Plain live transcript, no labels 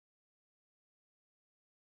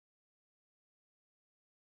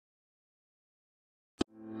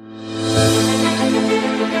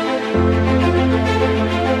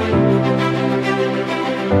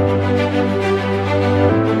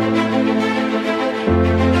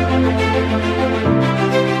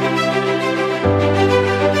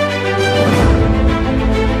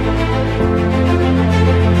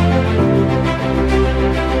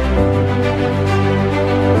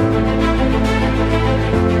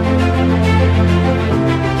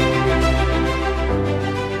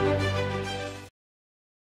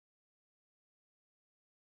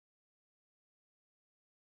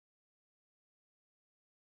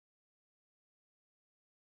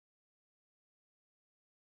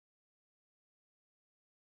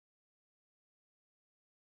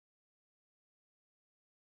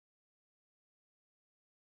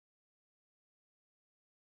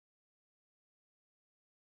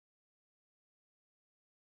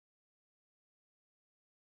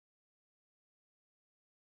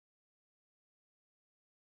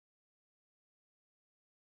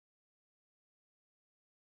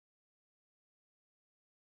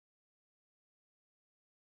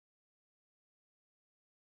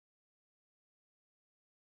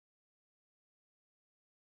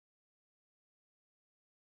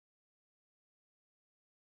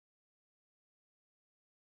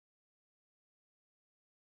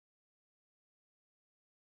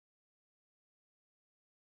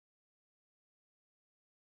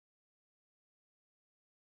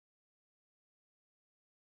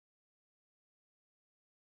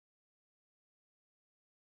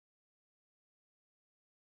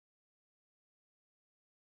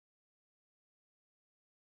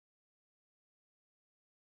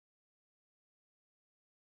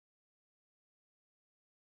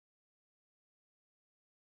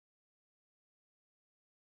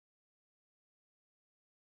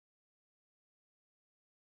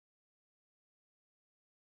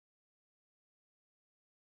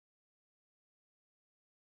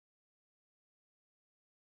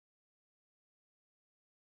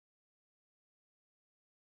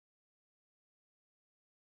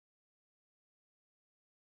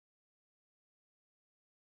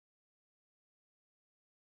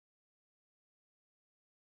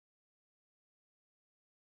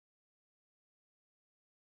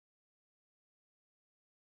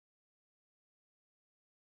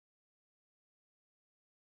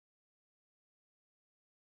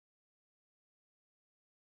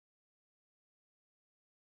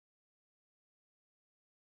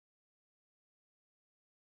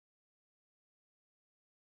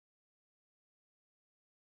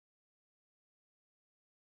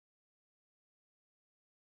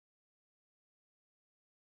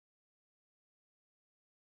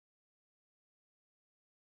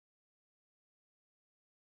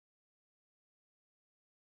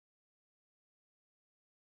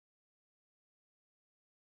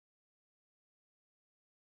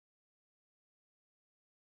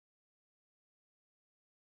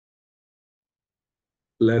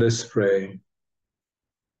Let us pray.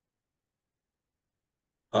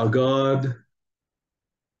 Our God,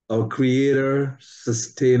 our Creator,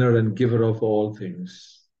 Sustainer, and Giver of all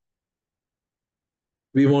things,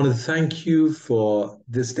 we want to thank you for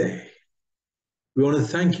this day. We want to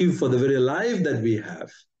thank you for the very life that we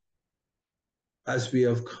have as we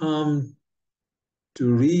have come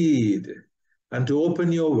to read and to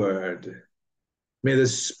open your word. May the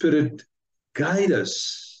Spirit guide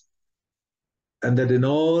us, and that in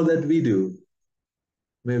all that we do,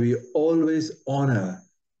 may we always honor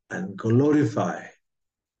and glorify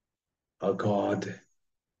our God.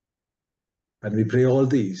 And we pray all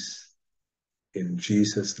these in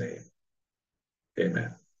Jesus' name.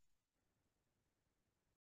 Amen.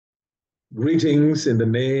 Greetings in the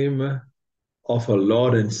name of our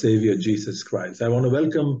Lord and Savior Jesus Christ. I want to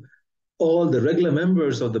welcome all the regular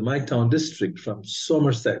members of the Miketown district from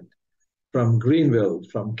Somerset, from Greenville,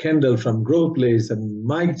 from Kendall, from Grove Place and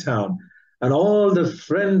Miketown, and all the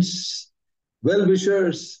friends,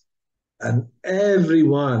 well-wishers, and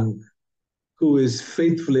everyone who is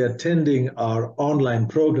faithfully attending our online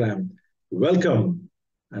program. Welcome,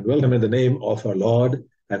 and welcome in the name of our Lord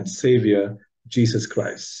and Savior, Jesus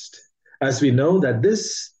Christ. As we know that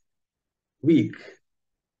this week,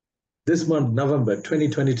 this month, November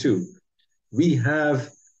 2022, we have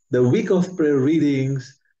the week of prayer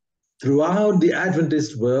readings throughout the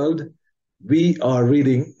Adventist world. We are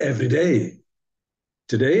reading every day.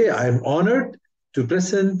 Today, I'm honored to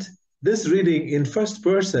present this reading in first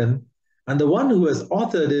person, and the one who has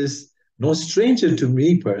authored is no stranger to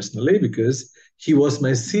me personally because he was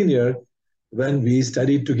my senior when we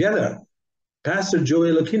studied together, Pastor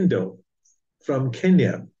Joel Okindo from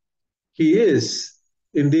Kenya. He is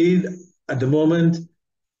indeed at the moment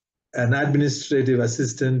an administrative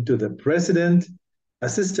assistant to the president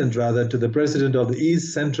of the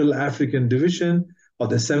East Central African Division of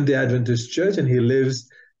the Seventh-day Adventist Church, and he lives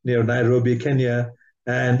near Nairobi, Kenya.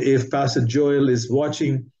 And if Pastor Joel is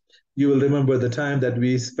watching, you will remember the time that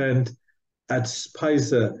we spent at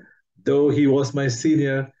Spicer. Though he was my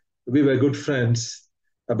senior, we were good friends,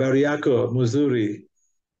 Bariako, Missouri.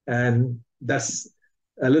 And that's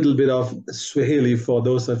a little bit of Swahili for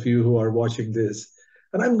those of you who are watching this.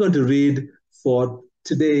 And I'm going to read for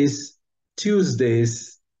today's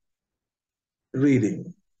Tuesday's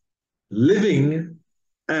reading, Living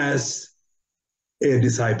as a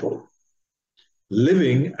Disciple.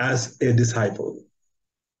 Living as a disciple.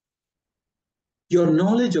 Your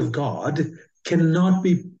knowledge of God cannot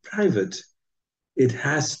be private. It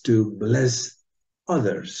has to bless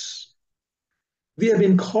others. We have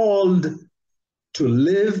been called to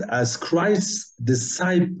live as Christ's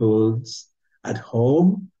disciples at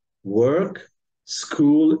home, work,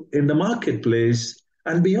 school, in the marketplace,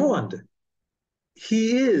 and beyond.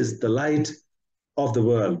 He is the light of the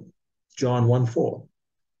world, John 1:4.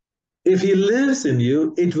 If he lives in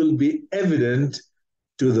you, it will be evident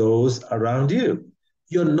to those around you.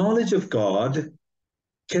 Your knowledge of God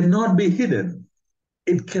cannot be hidden.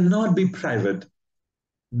 It cannot be private,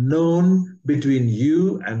 known between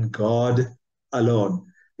you and God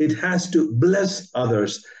alone. It has to bless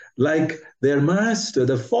others like their master.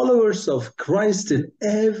 The followers of Christ in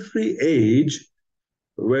every age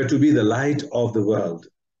were to be the light of the world.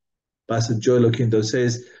 Pastor Joel Okindo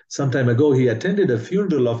says, some time ago, he attended a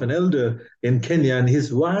funeral of an elder in Kenya, and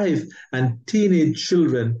his wife and teenage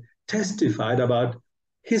children testified about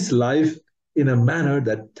his life in a manner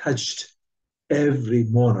that touched every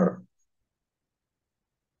mourner.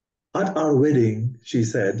 At our wedding, she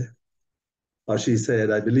said,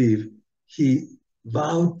 I believe, he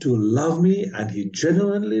vowed to love me, and he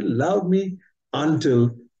genuinely loved me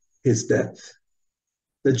until his death.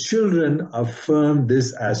 The children affirmed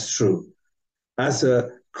this as true. As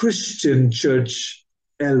a Christian church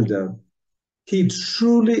elder, he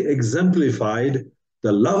truly exemplified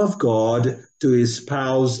the love of God to his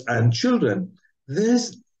spouse and children.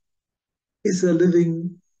 This is a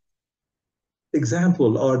living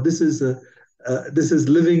example, or this is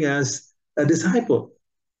living as a disciple.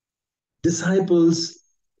 Disciples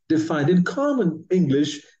defined in common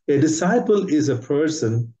English, a disciple is a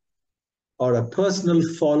person or a personal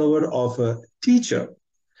follower of a teacher.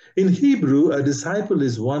 In Hebrew, a disciple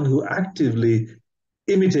is one who actively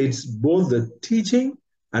imitates both the teaching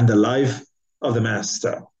and the life of the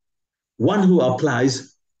master, one who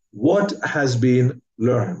applies what has been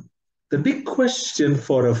learned. The big question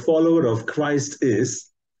for a follower of Christ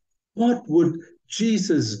is, what would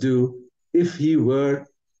Jesus do if he were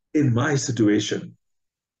in my situation?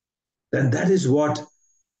 Then that is what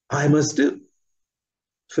I must do.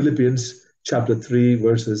 Philippians chapter 3,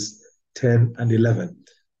 verses 10 and 11.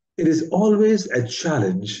 It is always a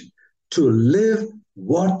challenge to live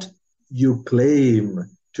what you claim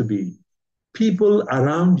to be. People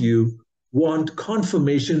around you want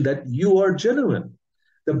confirmation that you are genuine.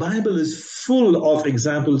 The Bible is full of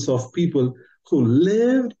examples of people who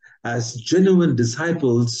lived as genuine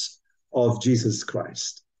disciples of Jesus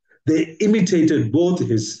Christ. They imitated both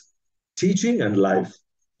his teaching and life.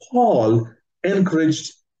 Paul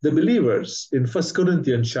encouraged the believers in 1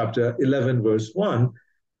 Corinthians chapter 11 verse 1,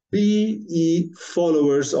 be ye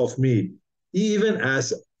followers of me, even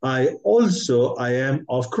as I am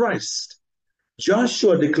of Christ.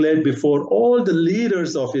 Joshua declared before all the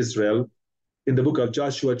leaders of Israel in the book of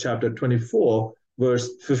Joshua, chapter 24, verse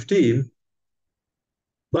 15.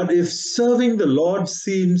 But if serving the Lord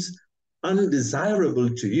seems undesirable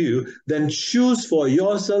to you, then choose for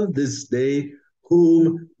yourself this day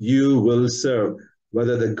whom you will serve,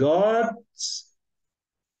 whether the gods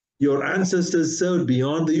your ancestors served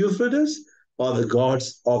beyond the Euphrates or the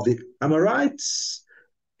gods of the Amorites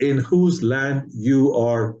in whose land you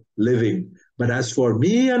are living. But as for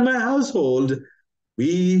me and my household,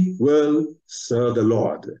 we will serve the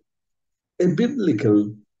Lord. A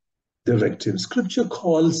biblical directive. Scripture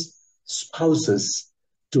calls spouses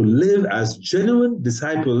to live as genuine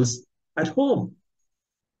disciples at home.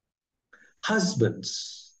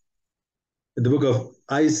 Husbands, in the book of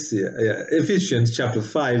Ephesians chapter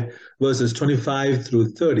 5, verses 25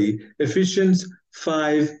 through 30, Ephesians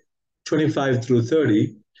 5, 25 through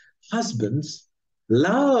 30, husbands,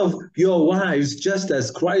 love your wives just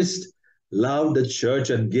as Christ loved the church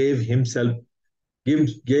and gave himself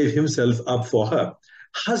up for her.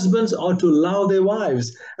 Husbands ought to love their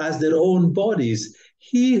wives as their own bodies.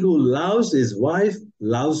 He who loves his wife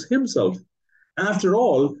loves himself. After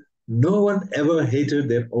all, no one ever hated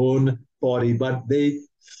their own body, but they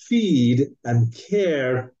feed and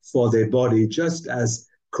care for their body just as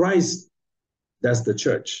Christ does the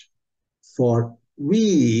church. For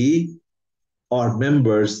we are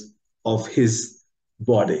members of his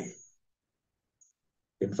body.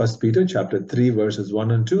 In 1 Peter chapter 3, verses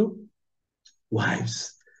 1 and 2,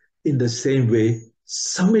 wives, in the same way,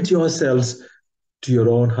 submit yourselves to your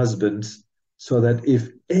own husbands, so that if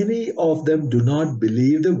any of them do not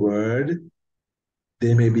believe the word,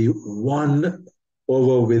 they may be won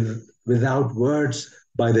over without words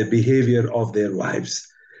by the behavior of their wives.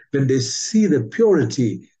 When they see the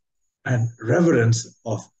purity and reverence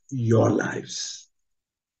of your lives.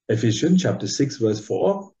 Ephesians chapter 6, verse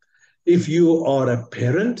 4. If you are a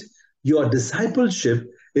parent, your discipleship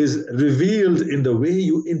is revealed in the way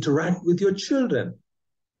you interact with your children.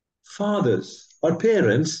 Fathers or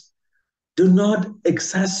parents, do not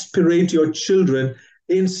exasperate your children.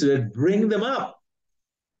 Instead, bring them up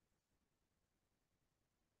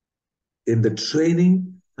in the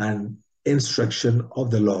training and instruction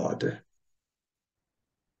of the Lord.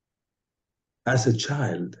 As a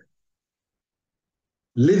child,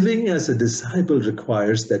 living as a disciple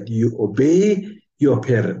requires that you obey your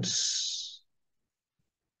parents.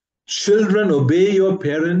 Children, obey your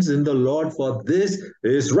parents in the Lord, for this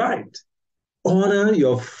is right. Honor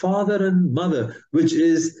your father and mother, which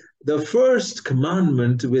is the first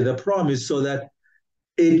commandment with a promise, so that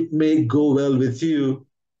it may go well with you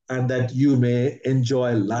and that you may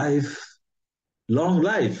enjoy life, long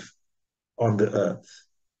life on the earth.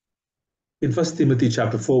 In 1 Timothy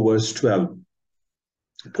chapter 4, verse 12,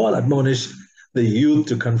 Paul admonished the youth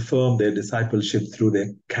to confirm their discipleship through their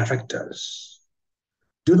characters.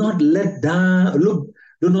 Do not let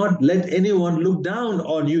anyone look down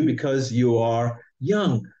on you because you are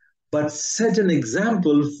young, but set an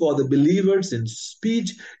example for the believers in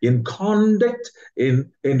speech, in conduct,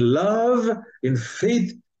 in love, in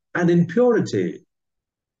faith, and in purity.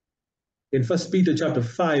 In 1 Peter chapter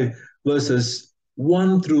 5, verses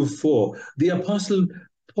 1 through 4, the apostle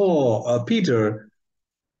Peter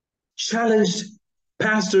challenged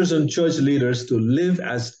pastors and church leaders to live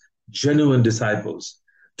as genuine disciples.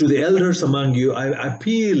 To the elders among you, I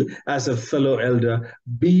appeal as a fellow elder,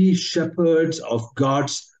 be shepherds of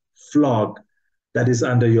God's flock that is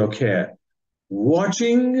under your care,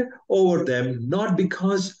 watching over them, not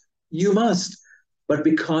because you must, but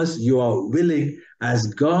because you are willing,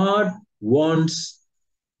 as God wants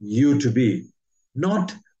you to be,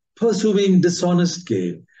 not pursuing dishonest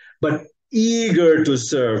gain, but eager to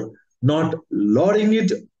serve, not lording it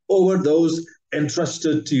over those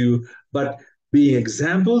entrusted to you, but being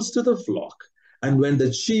examples to the flock. And when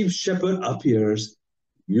the chief shepherd appears,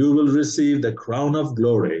 you will receive the crown of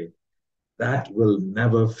glory that will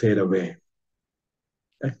never fade away.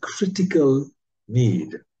 A critical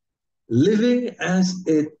need. Living as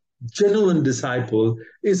a genuine disciple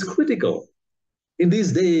is critical. In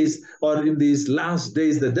these days, or in these last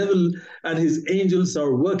days, the devil and his angels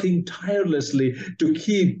are working tirelessly to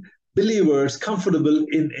keep believers comfortable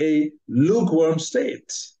in a lukewarm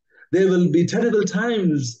state. There will be terrible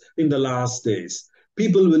times in the last days.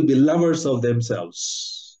 People will be lovers of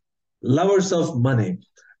themselves, lovers of money,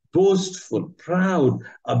 boastful, proud,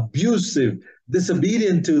 abusive,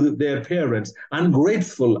 disobedient to their parents,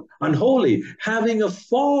 ungrateful, unholy, having a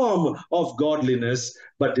form of godliness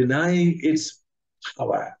but denying its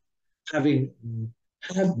power, having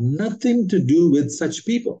have nothing to do with such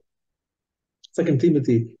people. Second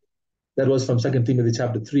Timothy, that was from Second Timothy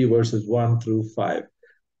chapter 3, verses 1 through 5.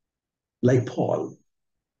 Like Paul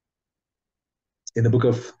in the book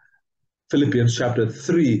of Philippians chapter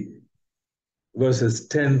 3, verses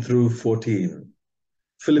 10 through 14.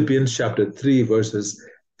 Philippians chapter 3, verses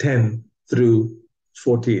 10 through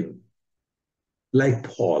 14. Like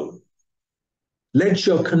Paul, let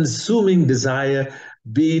your consuming desire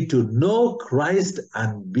be to know Christ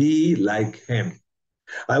and be like him.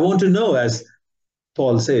 I want to know, as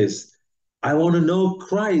Paul says, I want to know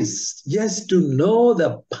Christ. Yes, to know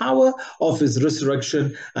the power of his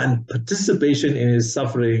resurrection and participation in his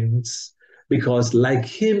sufferings, because like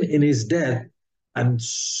him in his death, and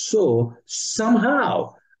so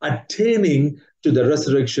somehow attaining to the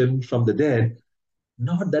resurrection from the dead.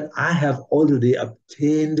 Not that I have already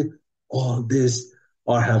obtained all this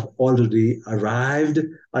or have already arrived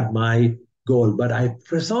at my goal, but I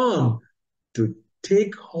press on to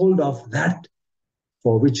take hold of that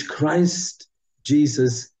for which Christ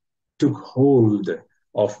Jesus took hold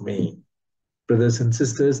of me. Brothers and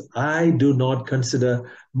sisters, I do not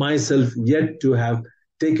consider myself yet to have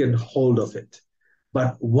taken hold of it.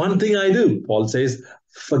 But one thing I do, Paul says,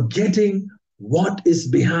 forgetting what is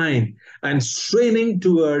behind and straining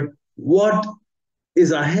toward what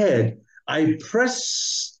is ahead, I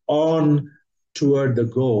press on toward the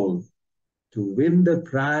goal to win the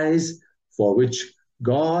prize for which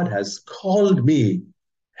God has called me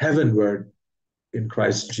heavenward in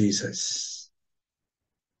Christ Jesus.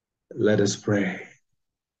 Let us pray.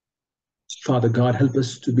 Father God, help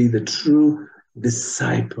us to be the true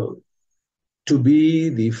disciple, to be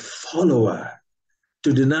the follower,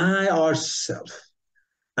 to deny ourselves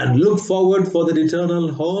and look forward for that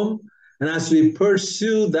eternal home. And as we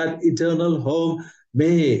pursue that eternal home,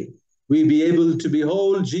 may we be able to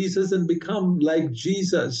behold Jesus and become like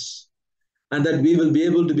Jesus, and that we will be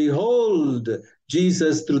able to behold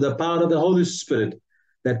Jesus through the power of the Holy Spirit,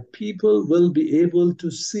 that people will be able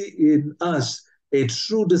to see in us a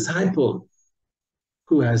true disciple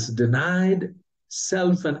who has denied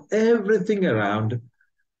self and everything around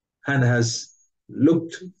and has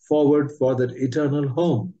looked forward for that eternal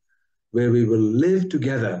home where we will live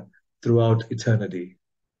together throughout eternity.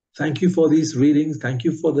 Thank you for these readings. Thank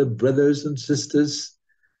you for the brothers and sisters,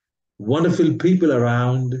 wonderful people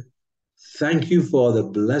around. Thank you for the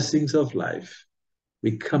blessings of life.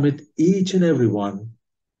 We commit each and every one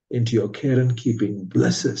into your care and keeping.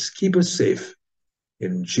 Bless us, keep us safe.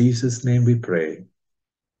 In Jesus' name we pray.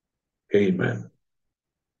 Amen.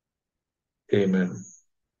 Amen.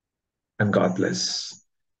 And God bless.